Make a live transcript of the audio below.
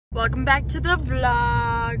Welcome back to the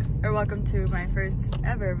vlog, or welcome to my first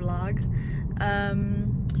ever vlog.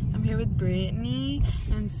 I'm here with Brittany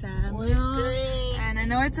and Samuel, and I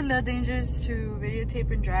know it's a little dangerous to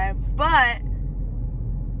videotape and drive, but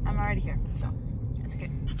I'm already here, so it's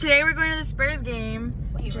okay. Today we're going to the Spurs game.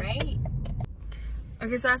 Wait, right?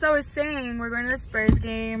 Okay, so as I was saying, we're going to the Spurs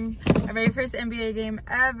game, our very first NBA game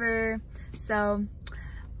ever, so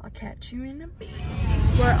I'll catch you in a bit.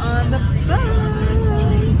 We're on the bus.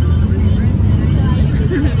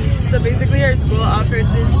 So basically our school offered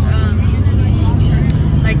this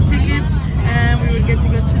like tickets, and we would get to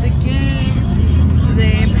go to the game.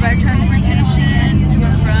 They provide transportation to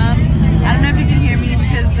and from. I don't know if you can hear me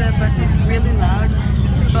because the bus is really loud,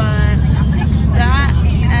 but that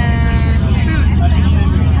and food.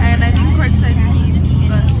 And I think courtside seats,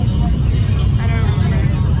 but I don't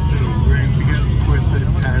remember. So we're going to get courtside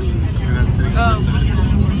passes. We're not sitting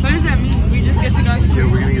courtside. What does that mean? We just get to go? Yeah,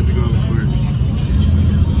 we're going to get to go on the court.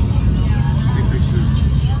 Take pictures.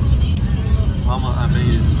 Mama, I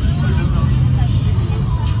made it.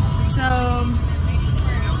 So,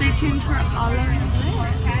 stay tuned for all of it.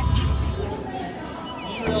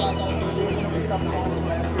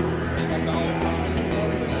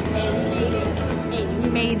 We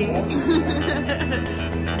made it.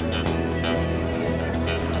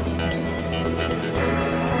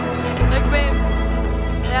 Look, babe.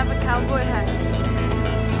 They have a cowboy hat.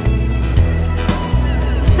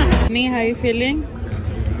 Danahe, how you feeling?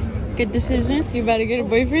 Good decision? You about to get a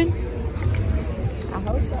boyfriend? I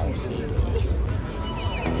hope so, shit.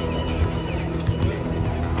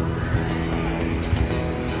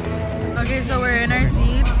 Okay, so we're in our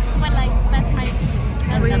seats. But like, that's my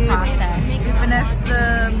the process. We finessed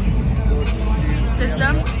the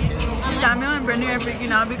system. Samuel and Brittany are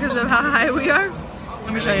freaking out because of how high we are.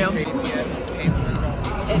 Let me show you.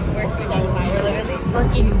 It works so high. We're literally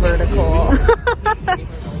fucking vertical.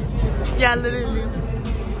 Yeah, literally.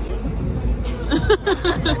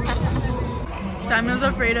 Samuel's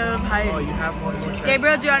afraid of heights.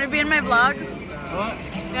 Gabriel, do you want to be in my vlog? What?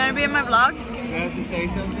 You want to be in my vlog? You have to say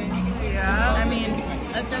something? Yeah. I mean,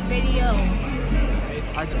 That's the video.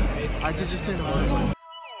 I could just say the word.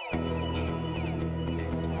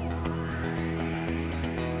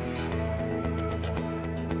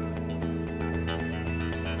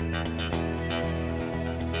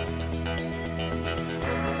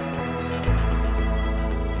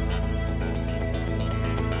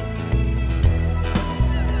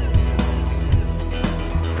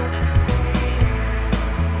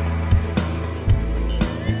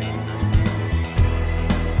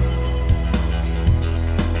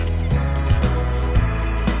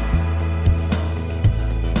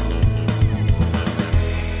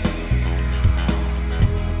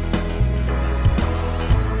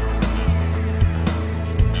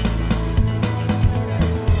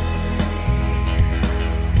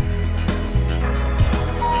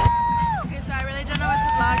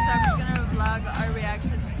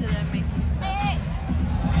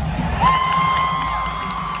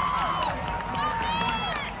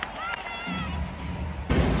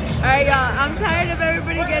 alright y'all, I'm tired of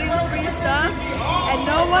everybody getting free stuff and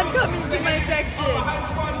no one coming to my section.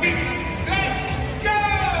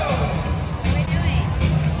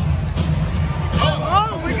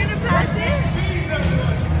 Oh, we're gonna pass it?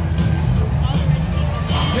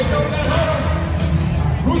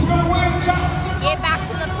 Who's gonna win? Get back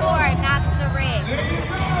to the poor, not to the rich.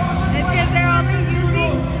 It's because they're only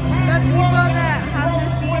using the people that have the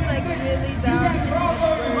seats like really down.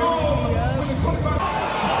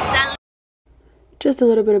 Just a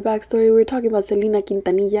little bit of backstory. We were talking about Selena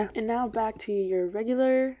Quintanilla. And now back to your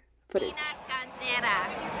regular footage. Quintanilla,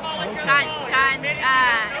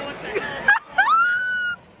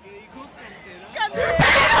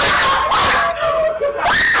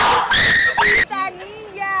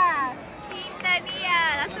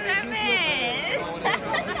 that's what I meant.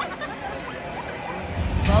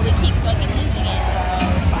 Well, we keep fucking losing it, so.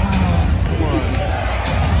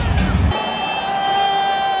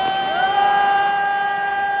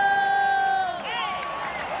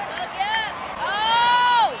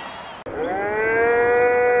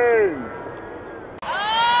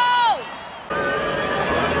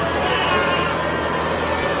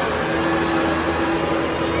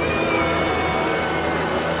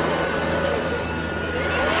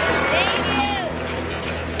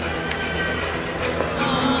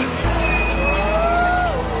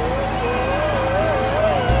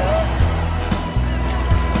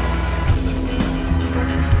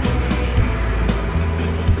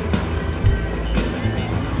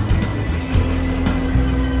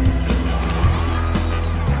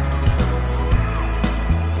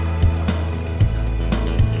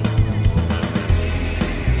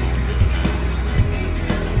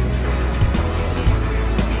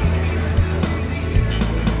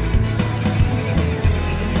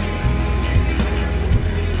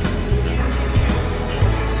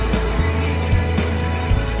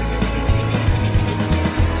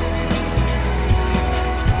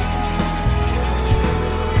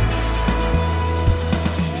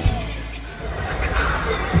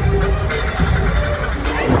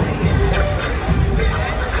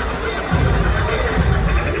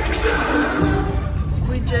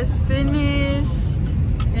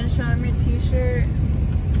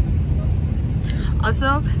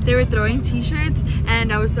 throwing t-shirts,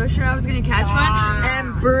 and I was so sure I was gonna catch one,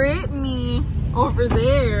 and Brittany over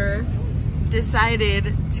there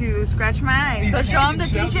decided to scratch my eye. So show him the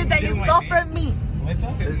t-shirt that you stole from me.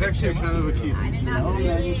 It's actually kind of a cute. I did not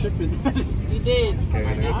steal it. You did.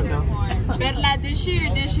 Bella, did she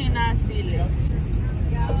or did she not steal it?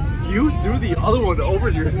 You threw the other one over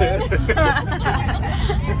your head.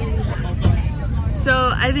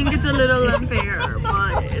 So I think it's a little unfair,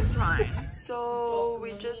 but it's fine. So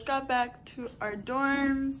we just got back to our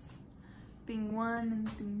dorms. Thing 1 and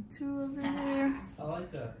thing 2 over there. I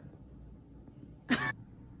like that.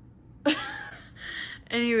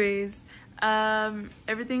 Anyways,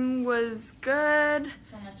 everything was good.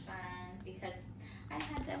 So much fun because I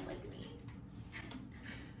had them with me.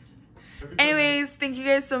 Anyways, thank you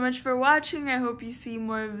guys so much for watching. I hope you see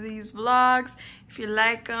more of these vlogs. If you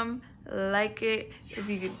like them, like it. If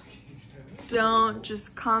you don't,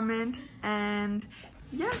 just comment. And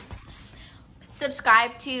yeah.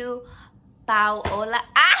 Subscribe to Paola.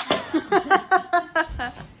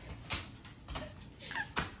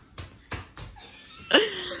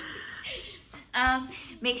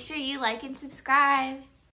 Make sure you like and subscribe.